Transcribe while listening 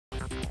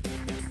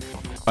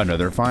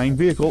Another fine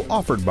vehicle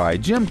offered by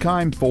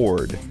Keim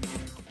Ford.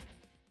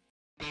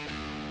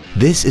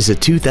 This is a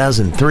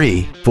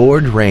 2003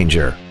 Ford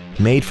Ranger,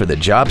 made for the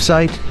job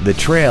site, the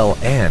trail,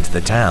 and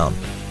the town.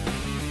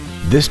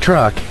 This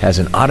truck has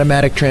an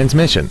automatic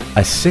transmission,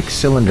 a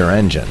 6-cylinder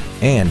engine,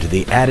 and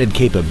the added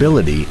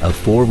capability of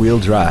 4-wheel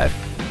drive.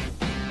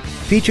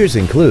 Features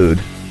include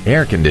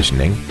air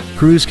conditioning,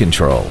 cruise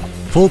control,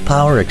 full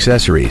power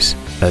accessories,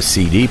 a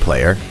CD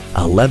player,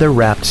 a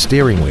leather-wrapped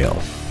steering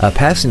wheel, a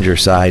passenger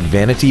side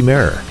vanity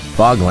mirror,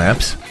 fog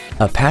lamps,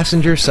 a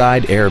passenger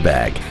side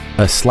airbag,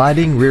 a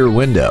sliding rear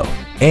window,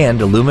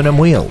 and aluminum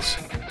wheels.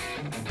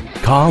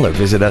 Call or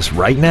visit us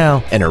right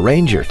now and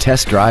arrange your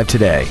test drive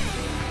today.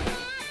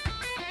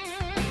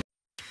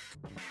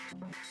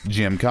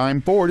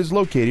 Keim Ford is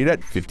located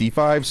at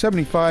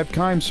 5575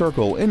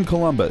 Keimcircle in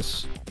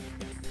Columbus.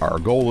 Our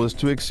goal is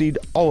to exceed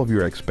all of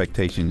your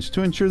expectations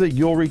to ensure that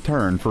you'll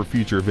return for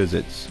future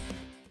visits.